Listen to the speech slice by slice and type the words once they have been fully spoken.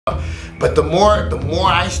But the more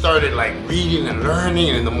I started like reading and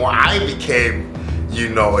learning, and the more I became, you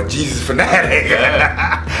know, a Jesus fanatic,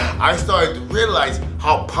 yeah. I started to realize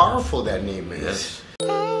how powerful that name is. Yes.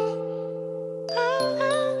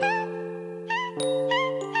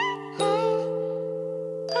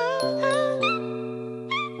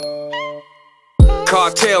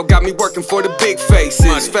 Cartel got me working for the big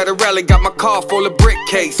faces. Federale got my car full of brick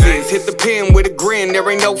cases. Hit the pen with a grin, there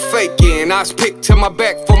ain't no faking. I was picked to my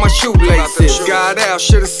back for my shoelaces. Got out,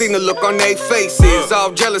 should've seen the look on their faces.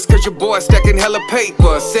 All jealous cause your boy stacking hella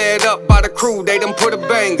paper. Set up by the crew, they done put a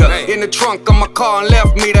banger in the trunk of my car and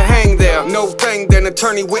left me to hang there. No thing, then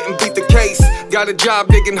attorney went and beat the case. Got a job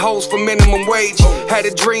digging holes for minimum wage. Had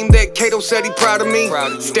a dream that Kato said he proud of me.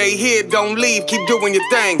 Stay here, don't leave, keep doing your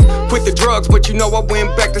thing. Quit the drugs, but you know I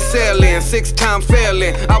went back to selling, 6-time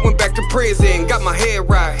failing. I went back to prison, got my head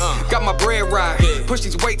right, got my bread right. Push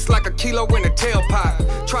these weights like a kilo in a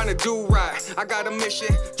tailpipe. Trying to do right, I got a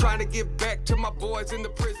mission. Trying to give back to my boys in the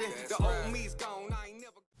prison. The old me's gone, I ain't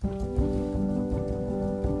never.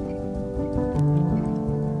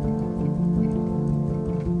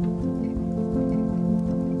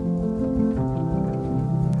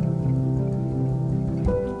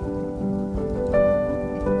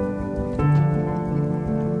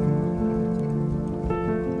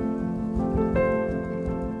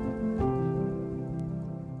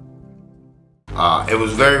 It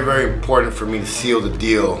was very, very important for me to seal the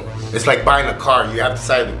deal. It's like buying a car; you have to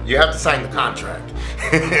sign the contract.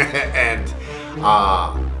 And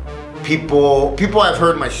people have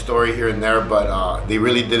heard my story here and there, but they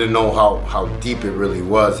really didn't know how deep it really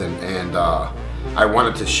was, and I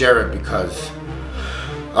wanted to share it because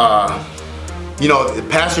you know, the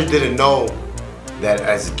pastor didn't know that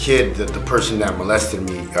as a kid that the person that molested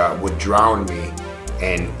me would drown me,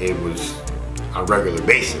 and it was on a regular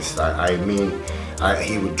basis. I mean,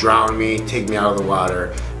 he would drown me, take me out of the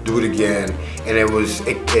water, do it again, and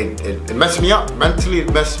it messed me up. Mentally,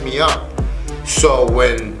 it messed me up. So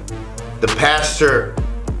when the pastor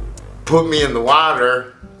put me in the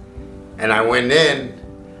water and I went in,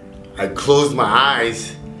 I closed my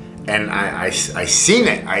eyes and I seen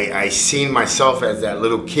it. I seen myself as that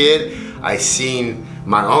little kid. I seen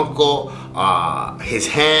my uncle, his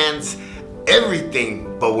hands,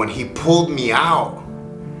 everything. But when he pulled me out,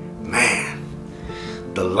 man,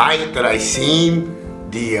 the light that I seen,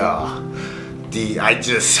 I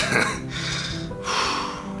just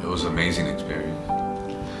it was an amazing experience.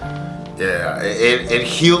 Yeah, it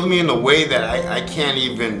healed me in a way that I can't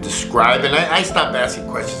even describe. And I stopped asking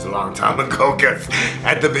questions a long time ago, because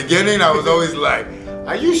at the beginning I was always like,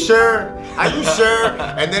 are you sure? Are you sure?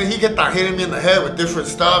 And then he kept on hitting me in the head with different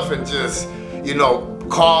stuff and just, you know,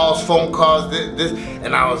 calls, phone calls, this.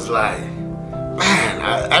 And I was like, man,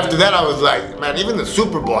 after that I was like, man, even the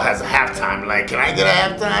Super Bowl has a halftime. Like, can I get a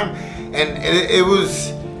halftime? And it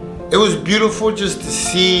was beautiful just to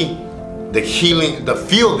see the healing,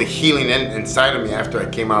 feel the healing inside of me after I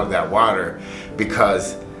came out of that water,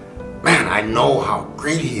 because, man, I know how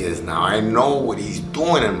great he is now. I know what he's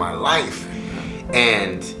doing in my life.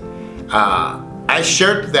 And I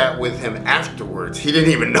shared that with him afterwards. He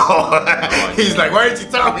didn't even know. He's like, why didn't you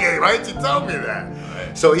tell me? Why didn't you tell me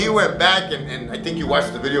that? So he went back, and I think you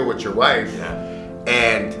watched the video with your wife. Yeah.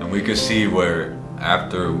 And we could see where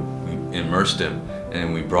after we immersed him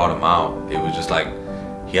and we brought him out, it was just like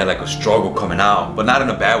he had like a struggle coming out, but not in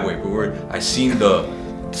a bad way. But I seen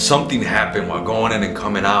something happen while going in and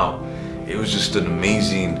coming out. It was just an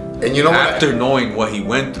amazing. And you know, after knowing what he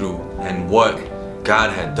went through and what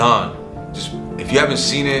God had done, just if you haven't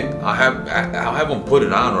seen it, I'll have them put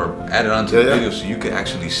it on or add it onto the video so you can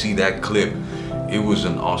actually see that clip. It was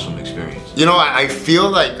an awesome experience. You know, I feel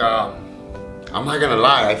like I'm not gonna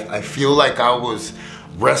lie. I feel like I was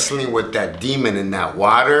wrestling with that demon in that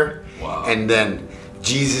water. Wow. And then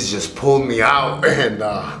Jesus just pulled me out, and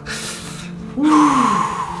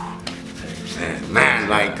man,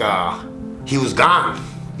 like he was gone.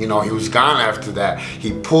 You know, he was gone after that.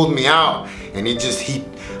 He pulled me out, and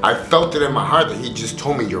I felt it in my heart that he just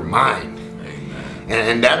told me, you're mine.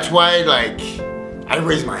 And that's why, like, I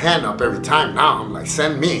raise my hand up every time now. I'm like,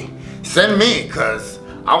 send me, because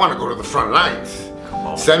I want to go to the front lines.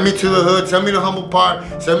 Send me to the hood, send me to Humble Park,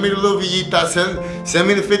 send me to Little Villita, send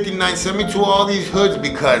me to 59, send me to all these hoods,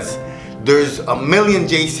 because there's a million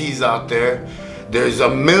JCs out there. There's a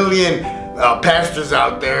million pastors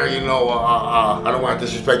out there, you know. I don't want to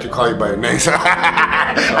disrespect you, call you by your name. So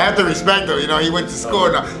I have to respect him, you know. He went to school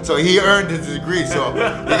now, so he earned his degree, so we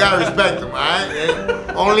gotta respect him,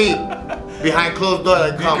 alright? Only behind closed doors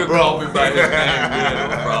I come, bro. Call me by his name, man,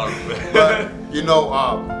 no problem. But, you know,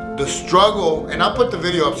 the struggle, and I'll put the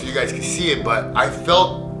video up so you guys can see it, but I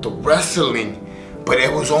felt the wrestling, but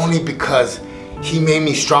it was only because he made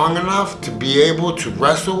me strong enough to be able to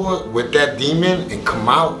wrestle with that demon and come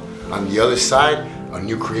out on the other side a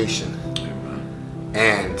new creation.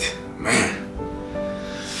 And man,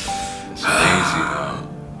 it's amazing.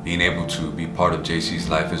 Being able to be part of JC's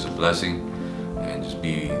life is a blessing, and just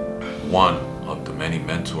be one of the many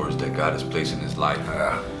mentors that God has placed in his life.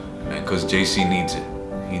 Man, because JC needs it.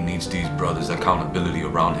 He needs these brothers' accountability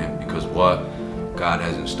around him, because what God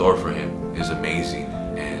has in store for him is amazing.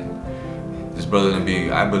 And this brother gonna be,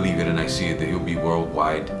 I believe it and I see it, that he'll be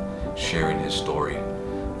worldwide sharing his story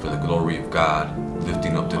for the glory of God,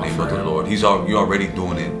 lifting up the name of the Lord. You're already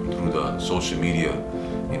doing it through the social media,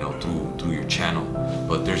 you know, through your channel,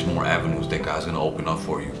 but there's more avenues that God's gonna open up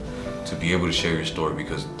for you to be able to share your story,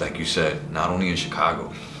 because like you said, not only in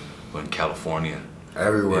Chicago, but in California,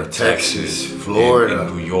 everywhere, Texas, Florida,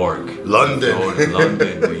 in New York, London,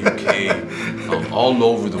 the UK, all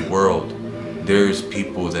over the world, there's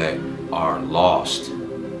people that are lost,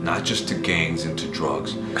 not just to gangs and to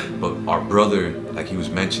drugs, but our brother, like he was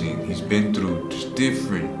mentioning, he's been through just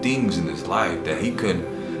different things in his life that he could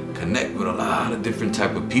connect with a lot of different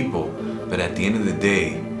type of people, but at the end of the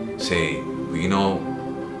day, say, well, you know,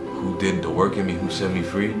 who did the work in me, who set me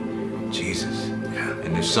free? Jesus.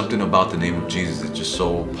 And there's something about the name of Jesus that's just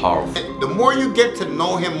so powerful. The more you get to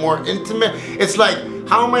know him more intimate, it's like,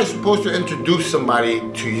 how am I supposed to introduce somebody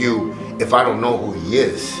to you if I don't know who he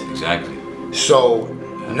is? Exactly. So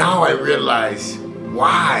now I realize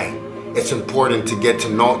why it's important to get to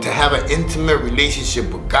know, to have an intimate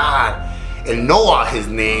relationship with God and know all his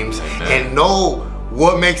names. Amen. And know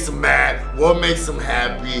what makes him mad, what makes him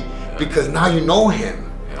happy, because now you know him.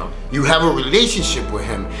 You have a relationship with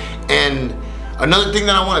him. And another thing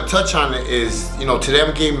that I want to touch on is, you know, today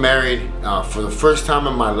I'm getting married for the first time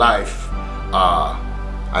in my life.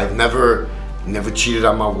 I've never cheated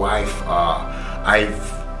on my wife.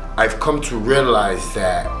 I've come to realize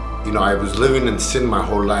that, you know, I was living in sin my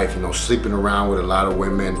whole life, you know, sleeping around with a lot of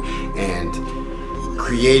women and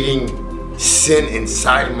creating sin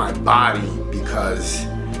inside of my body, because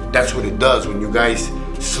that's what it does when you guys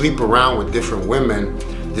sleep around with different women.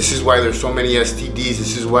 This is why there's so many STDs.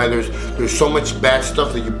 This is why there's so much bad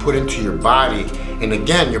stuff that you put into your body. And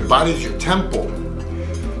again, your body's your temple.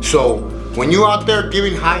 So when you're out there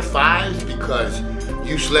giving high fives because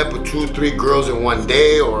you slept with 2 or 3 girls in one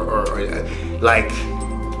day, or like,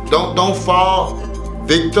 don't fall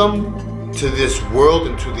victim to this world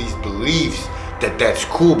and to these beliefs that that's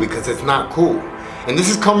cool, because it's not cool. And this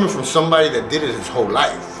is coming from somebody that did it his whole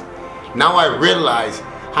life. Now I realize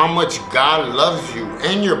how much God loves you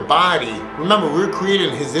and your body. Remember, we're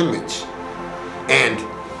created in his image. And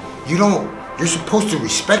you're supposed to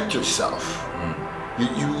respect yourself.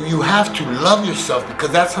 You have to love yourself,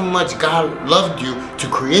 because that's how much God loved you to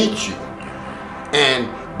create you. And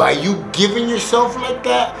by you giving yourself like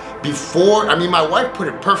that, I mean, my wife put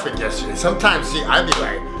it perfect yesterday. Sometimes I'd be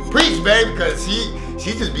like, preach, babe, because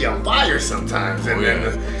she just be on fire sometimes.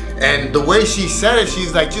 And the way she said it,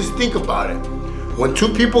 she's like, just think about it. When 2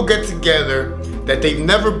 people get together that they've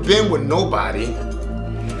never been with nobody,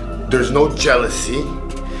 there's no jealousy,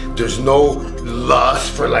 there's no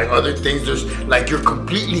lust for like other things, there's like, you're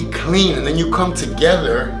completely clean, and then you come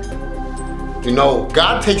together. You know,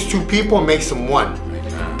 God takes 2 people and makes them one.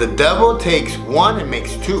 The devil takes 1 and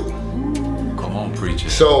makes 2. Come on, preacher.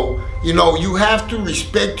 So, you know, you have to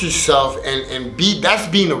respect yourself and that's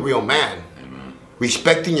being a real man. Amen.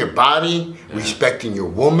 Respecting your body, respecting your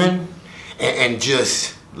woman, and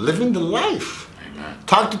just living the life. Amen.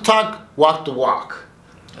 Talk the talk, walk the walk.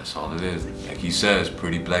 That's all it is. Like he says,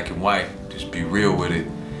 pretty black and white. Just be real with it.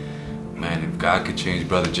 Man, if God could change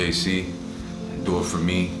Brother JC and do it for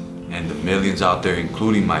me and the millions out there,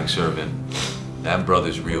 including Mike Servant, that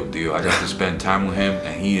brother's real deal. I got to spend time with him,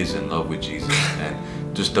 and he is in love with Jesus.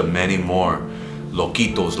 And just the many more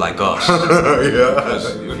loquitos like us.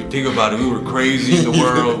 Because if you think about it, we were crazy in the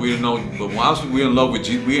world. We didn't know, but once we're in love with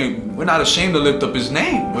Jesus, we're not ashamed to lift up his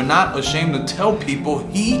name. We're not ashamed to tell people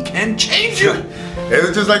he can change you. It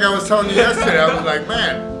was just like I was telling you yesterday. I was like,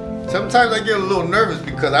 man, sometimes I get a little nervous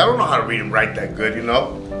because I don't know how to read and write that good, you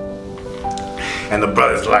know? And the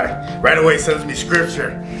brother's like, right away sends me scripture.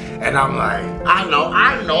 And I'm like, I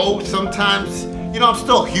know. Sometimes, you know, I'm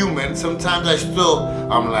still human. Sometimes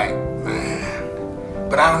I'm like, man,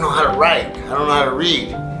 but I don't know how to write. I don't know how to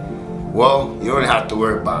read. Well, you don't have to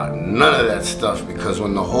worry about none of that stuff, because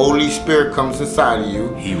when the Holy Spirit comes inside of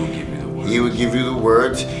you, he will give you the words. He would give you the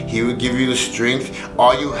words. He would give you the strength.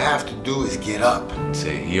 All you have to do is get up. And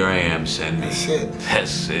say, here I am, send me. That's it.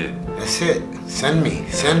 That's it. That's it. Send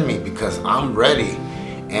me because I'm ready.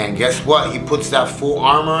 And guess what? He puts that full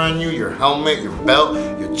armor on you, your helmet, your belt,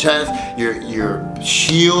 your chest, your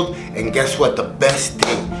shield, and guess what? The best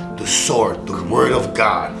thing, the sword, the word of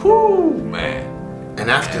God. Whoo, man. And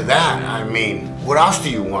after that, I mean, what else do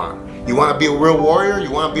you want? You want to be a real warrior?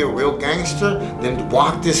 You want to be a real gangster? Then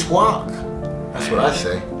walk this walk. That's what I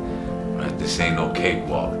say. Right, this ain't no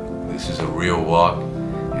cakewalk. This is a real walk,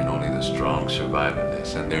 and only the strong survive in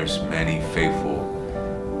this. And there's many faithful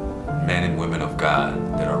men and women of God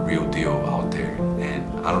that are real deal out there.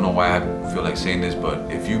 And I don't know why I feel like saying this,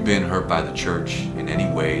 but if you've been hurt by the church in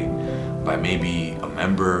any way, by maybe a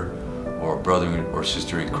member or a brother or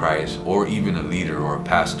sister in Christ, or even a leader or a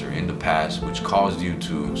pastor in the past, which caused you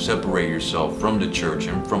to separate yourself from the church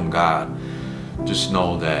and from God, just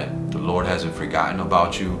know that the Lord hasn't forgotten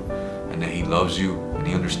about you, and that He loves you, and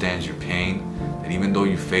He understands your pain, and even though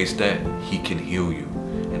you face that, He can heal you.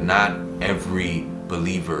 And not every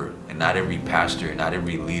believer, and not every pastor, and not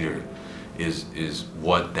every leader is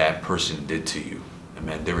what that person did to you.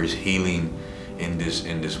 Amen. There is healing in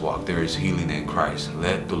this walk. There is healing in Christ.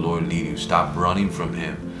 Let the Lord lead you. Stop running from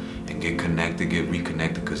Him and get connected, get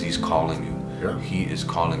reconnected, because He's calling you. Yeah. He is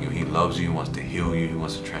calling you. He loves you. He wants to heal you. He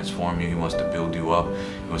wants to transform you. He wants to build you up.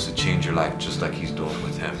 He wants to change your life just like He's doing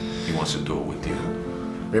with Him. He wants to do it with you.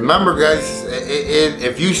 Remember, guys,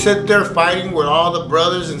 if you sit there fighting with all the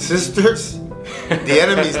brothers and sisters, the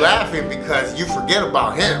enemy's laughing because you forget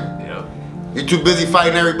about him. Yep. You're too busy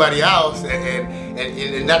fighting everybody else,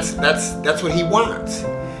 and that's what he wants.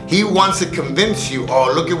 He wants to convince you,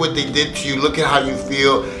 oh, look at what they did to you. Look at how you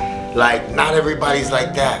feel. Like, not everybody's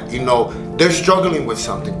like that. You know, they're struggling with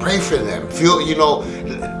something. Pray for them. Feel, you know,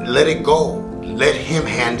 let it go. Let Him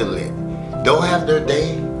handle it. They'll have their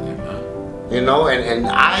day. You know, and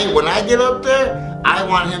when I get up there, I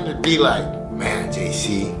want him to be like, man,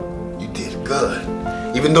 JC, you did good.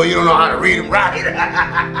 Even though you don't know how to read and write.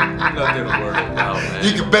 Nothing to worry about, man.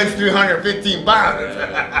 You can bench 315 pounds.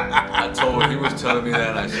 I told him, he was telling me that,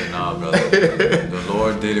 and I said, nah, brother. The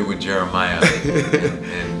Lord did it with Jeremiah.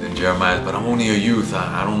 And Jeremiah, but I'm only a youth.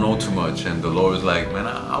 I don't know too much. And the Lord was like, man,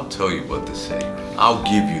 I'll tell you what to say. I'll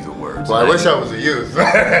give you the words. Well, I wish I was a youth. Still,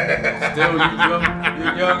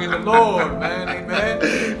 you're young in the Lord, man.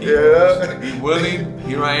 Amen. Be willing.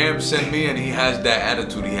 Here I am, send me. And he has that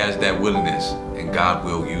attitude. He has that willingness. And God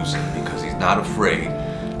will use him because he's not afraid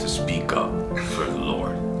to speak up for the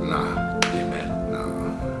Lord. Nah. Amen.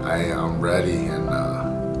 No. I'm ready, and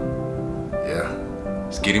yeah.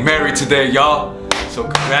 He's getting married today, y'all. So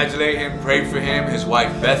congratulate him, pray for him, his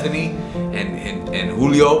wife Bethany, and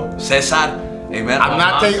Julio Cesar. Amen.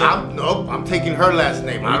 I'm taking her last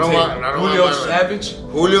name. I don't want Julio Savage.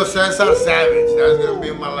 Julio Cesar Savage. That's gonna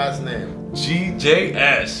be my last name.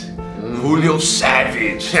 GJS. Julio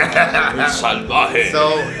Savage. Salvaje.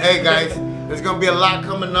 So hey guys, there's gonna be a lot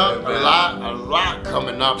coming up. A lot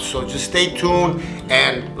coming up. So just stay tuned.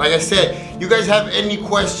 And like I said, you guys have any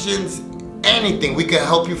questions, anything, we can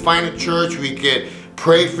help you find a church. We could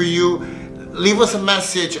pray for you. Leave us a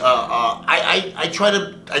message. I try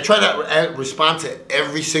to respond to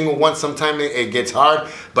every single one. Sometimes it gets hard,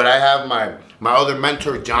 but I have my other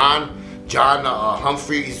mentor, John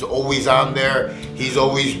Humphrey. He's always on there. He's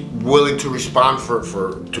always willing to respond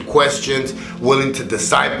to questions, willing to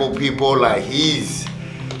disciple people. Like he's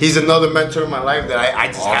another mentor in my life that I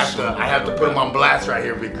just have to put him on blast right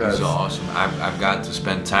here because he's awesome. I've got to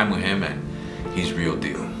spend time with him, and he's real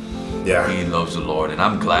deal. Yeah, he loves the Lord, and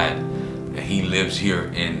I'm glad that he lives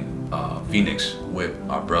here in Phoenix with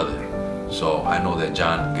our brother. So I know that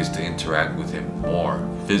John gets to interact with him more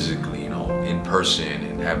physically, you know, in person,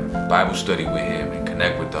 and have Bible study with him and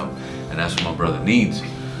connect with them. And that's what my brother needs.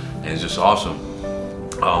 And it's just awesome.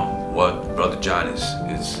 What Brother John is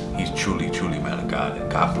he's truly man of God, and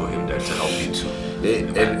God put him there to help you too.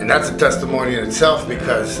 And that's a testimony in itself,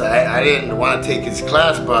 because I didn't want to take his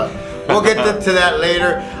class, but we'll get to that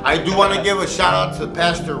later. I do want to give a shout out to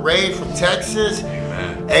Pastor Ray from Texas.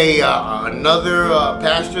 Amen. Another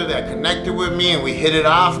pastor that connected with me, and we hit it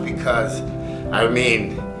off because, I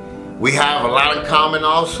mean, we have a lot in common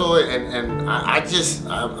also, and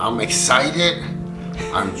I'm excited,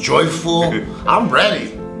 I'm joyful, I'm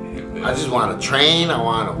ready. I just want to train, I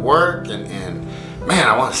want to work, and man,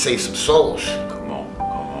 I want to save some souls. Come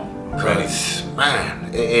on. Because,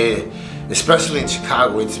 man, especially in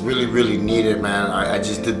Chicago, it's really needed, man. I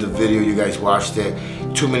just did the video, you guys watched it.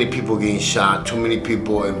 Too many people getting shot, too many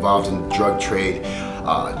people involved in the drug trade.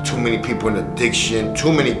 too many people in addiction,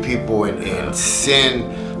 too many people in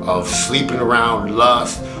sin of sleeping around,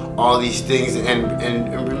 lust, all these things.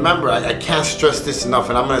 And remember, I can't stress this enough,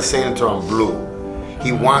 and I'm gonna say it until I'm blue.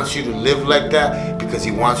 He wants you to live like that because he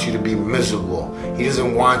wants you to be miserable. He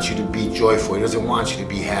doesn't want you to be joyful. He doesn't want you to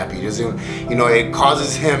be happy. He doesn't, you know, it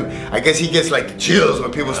causes him, I guess he gets like the chills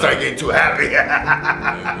when people start getting too happy.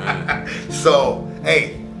 So,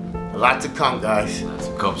 hey, a lot to come, guys. A lot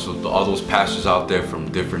to come. So all those pastors out there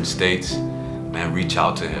from different states, man, reach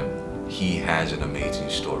out to him. He has an amazing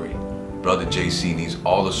story. Brother JC needs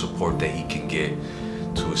all the support that he can get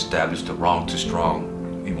to establish the wrong to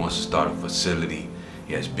strong. He wants to start a facility.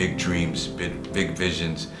 He has big dreams, big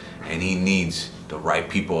visions, and he needs the right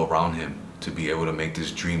people around him to be able to make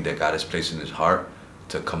this dream that God has placed in his heart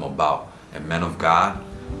to come about. And men of God,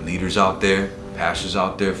 leaders out there, pastors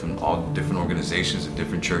out there from all different organizations and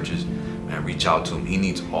different churches, man, reach out to him. He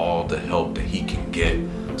needs all the help that he can get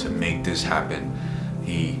to make this happen.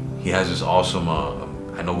 He has this awesome,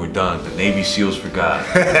 I know we're done, the Navy SEALs for God,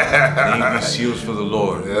 Navy SEALs for the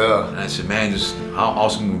Lord. Yeah. And I said, man, just how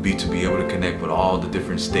awesome it would be to be able to connect with all the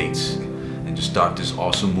different states and just start this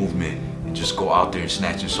awesome movement and just go out there and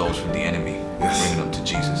snatching souls from the enemy and bringing them to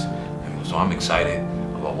Jesus. And so I'm excited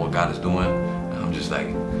about what God is doing. And I'm just like,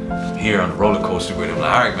 I'm here on the roller coaster with him.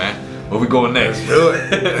 Like, all right, man, where we going next? Let's do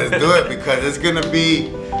it. Let's do it, because it's gonna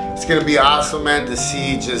be awesome, man, to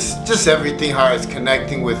see just everything, how it's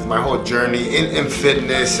connecting with my whole journey in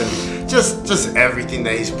fitness and just everything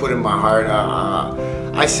that he's put in my heart.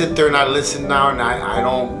 I sit there and I listen now, and I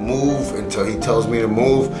don't move until he tells me to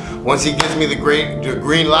move. Once he gives me the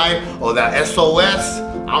green light or that SOS,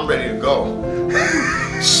 I'm ready to go.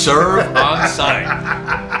 Serve on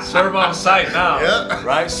sight. Serve on sight now. Yeah.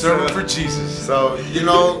 Right? Serve for Jesus. So, you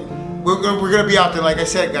know, we're gonna be out there. Like I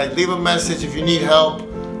said, guys, leave a message if you need help.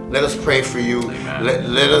 Let us pray for you.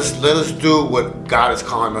 Let us do what God is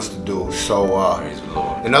calling us to do. So, praise the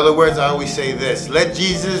Lord. In other words, I always say this: let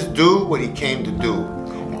Jesus do what he came to do.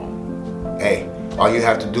 Come on. Hey, all you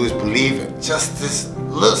have to do is believe it. Just this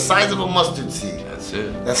little size of a mustard seed. That's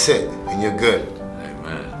it. That's it, and you're good.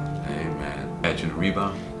 Amen. Amen. Catch you in the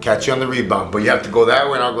rebound. Catch you on the rebound, but you have to go that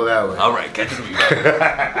way and I'll go that way. All right, catch you in the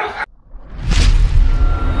rebound.